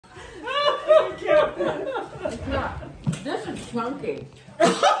It's not. This is chunky.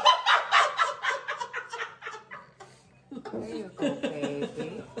 There you go,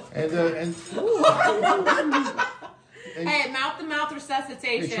 baby. And hey, mouth-to-mouth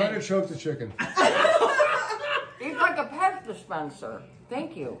resuscitation. Hey, try to choke the chicken. He's like a pet dispenser.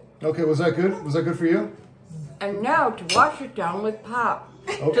 Thank you. Okay, was that good? Was that good for you? And now to wash it down with pop.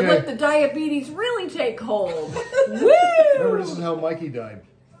 Okay. To let the diabetes really take hold. Woo! Remember, this is how Mikey died.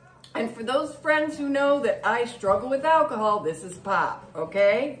 And for those friends who know that I struggle with alcohol, this is pop,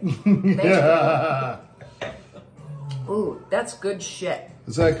 okay? Yeah. Ooh, that's good shit.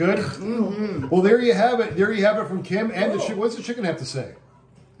 Is that good? Mm-hmm. Well, there you have it. There you have it from Kim and the chicken. What's the chicken have to say?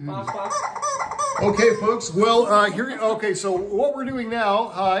 Okay, folks. Well, Okay, so what we're doing now.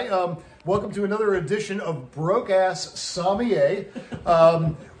 Hi. Welcome to another edition of Broke Ass Sommer.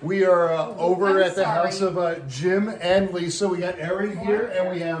 We are over at the house of Jim and Lisa. We got Erin here,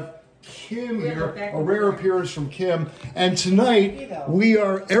 and we have Kim here. A rare appearance from Kim. And tonight we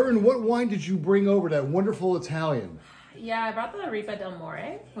are. Erin, what wine did you bring over? That wonderful Italian. Yeah, I brought the Rifa del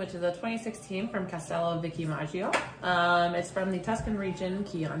More, which is a 2016 from Castello Vicchimaggio. It's from the Tuscan region,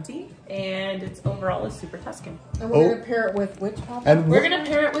 Chianti, and it's overall is super Tuscan. And we're gonna pair it with which pop? And we're gonna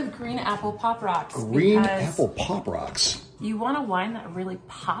pair it with green apple pop rocks. Green apple pop rocks. You want a wine that really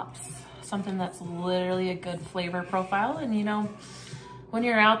pops, something that's literally a good flavor profile, and you know, when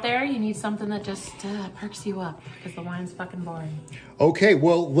you're out there, you need something that just perks you up because the wine's fucking boring. Okay,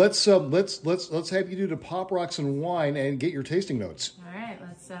 well let's have you do the pop rocks and wine and get your tasting notes. All right,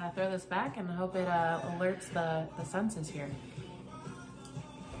 let's throw this back and hope it alerts the senses here.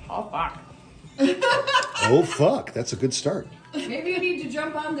 Oh fuck! Oh fuck! That's a good start. Maybe you need to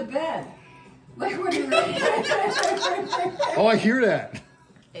jump on the bed. Like when you're ready. Oh, I hear that.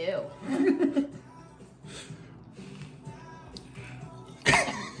 Ew.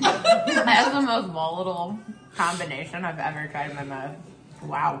 That's the most volatile combination I've ever tried in my mouth.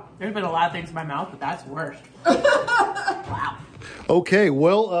 Wow. There's been a lot of things in my mouth, but that's worse. Wow. Okay,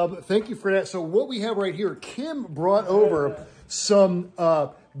 well, thank you for that. So what we have right here, Kim brought over some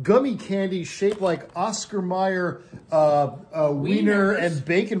gummy candy shaped like Oscar Mayer wiener and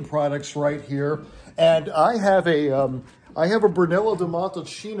bacon products right here. And I have a Brunello di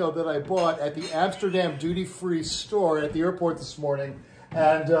Montalcino that I bought at the Amsterdam duty-free store at the airport this morning.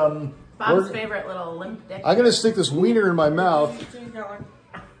 And Bob's favorite little limp dick. I'm gonna stick this wiener in my mouth.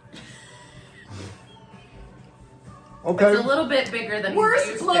 Okay. It's a little bit bigger than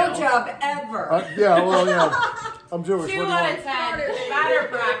worst blowjob ever. Yeah, well, yeah. I'm Jewish. 2 out of 10. Better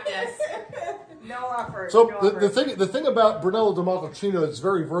practice. No effort. So the thing about Brunello di Montalcino, it's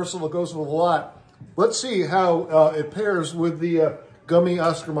very versatile. It goes with a lot. Let's see how it pairs with the gummy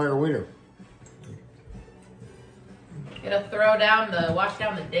Oscar Mayer wiener. It'll wash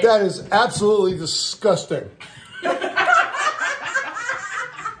down the dick. That is absolutely disgusting.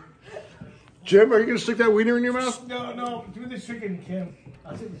 Jim, are you going to stick that wiener in your mouth? No. Do the chicken, Kim.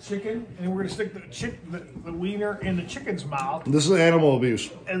 I'll take the chicken, and we're going to stick the wiener in the chicken's mouth. This is animal abuse.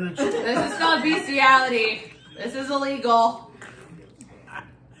 And the This is called bestiality. This is illegal.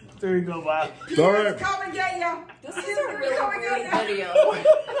 There you go, Bob. All right. Come and get ya. This is a really great video.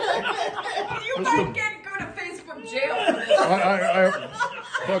 You might go to Facebook jail for this.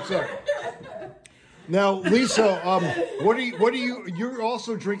 Fuck's up. Now, Lisa, what are you? You're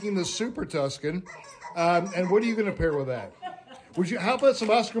also drinking the Super Tuscan, and what are you going to pair with that? How about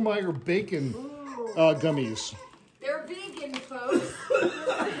some Oscar Mayer bacon gummies? They're vegan, folks.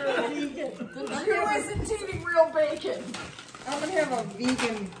 They're vegan. The Jew isn't eating real bacon. I'm gonna have a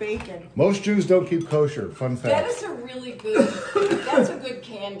vegan bacon. Most Jews don't keep kosher. Fun fact. That is a really good. That's a good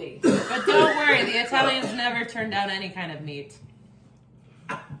candy. But don't worry, the Italians never turn down any kind of meat.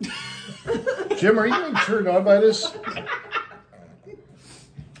 Jim, are you getting turned on by this?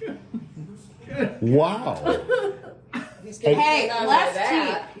 Wow. Hey,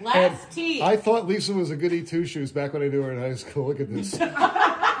 less tea. I thought Lisa was a goody two-shoes back when I knew her in high school. Look at this.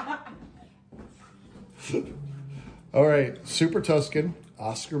 All right, Super Tuscan,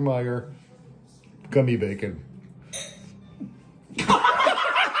 Oscar Mayer, gummy bacon. And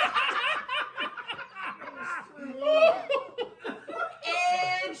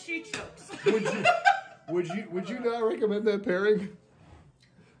she chokes. Would you not recommend that pairing?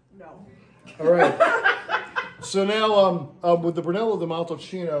 No. All right. So now, with the Brunello di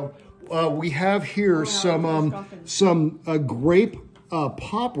Montalcino, we have here some grape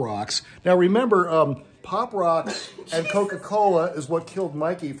pop rocks. Now remember, Pop Rocks and Coca-Cola is what killed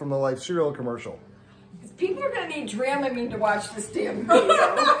Mikey from the Life cereal commercial. People are going to need Dramamine to watch this damn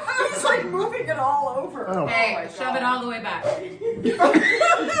video. He's like moving it all over. Oh. Hey, shove it all the way back.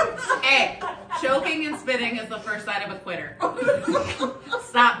 Hey, show Choking and spitting is the first sign of a quitter.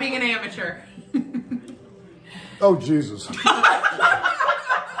 Stop being an amateur. Oh, Jesus.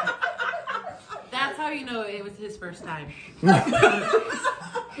 That's how you know it was his first time.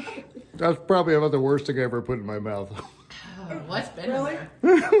 That's probably about the worst thing I ever put in my mouth. What's been Really? in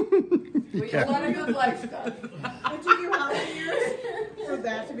there? We got a lot of good life stuff. Would you do how many years for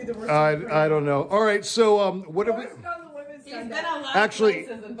that to be the worst? I don't know. All right, so what have we... None of the women He's said been that. a lot Actually- of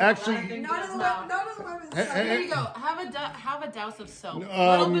places and actually- done a lot of things None in of his the mouth. none of the women Hey, said Here hey, you go. Have a douse of soap. Little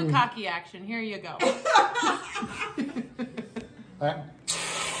Um, bukkake action. Here you go.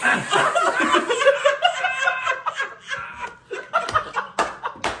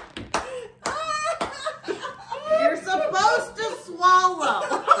 You're supposed to swallow.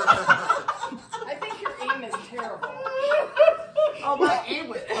 I think your aim is terrible. Oh, my aim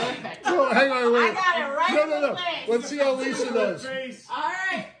was perfect. Oh, hang on, wait. I got it right No, in no, the no. face. Let's see how Lisa does. Face. All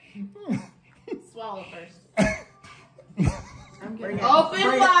right. Swallow first. Bring it. Open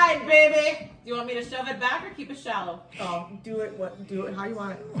Bring it. wide, baby. Do you want me to shove it back or keep it shallow? Oh, do it how you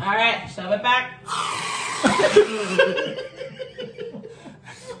want it. All right, shove it back.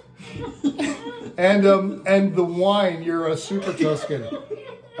 And the wine, you're a super Tuscan.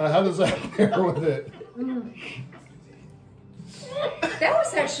 How does that pair with it? That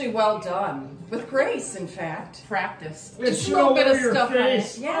was actually well done. With grace, in fact. Practice. Just a all little bit over of your stuff on it.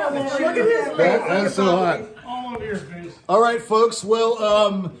 face. Yeah, but Look you- at his face. That's so hot. All over your face. All right, folks.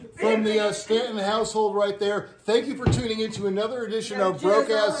 Well, from the Stanton household right there, thank you for tuning in to another edition of cheers, Broke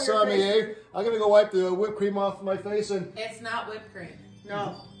Ass all over your Sommelier. face. I'm going to go wipe the whipped cream off my face, and It's not whipped cream.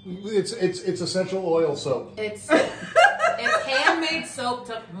 No. it's essential oil soap. It's handmade soap.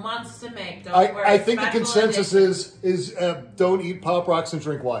 Took months to make. Don't worry. I think the Special consensus edition. is don't eat Pop Rocks and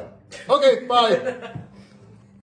drink wine. Okay, bye.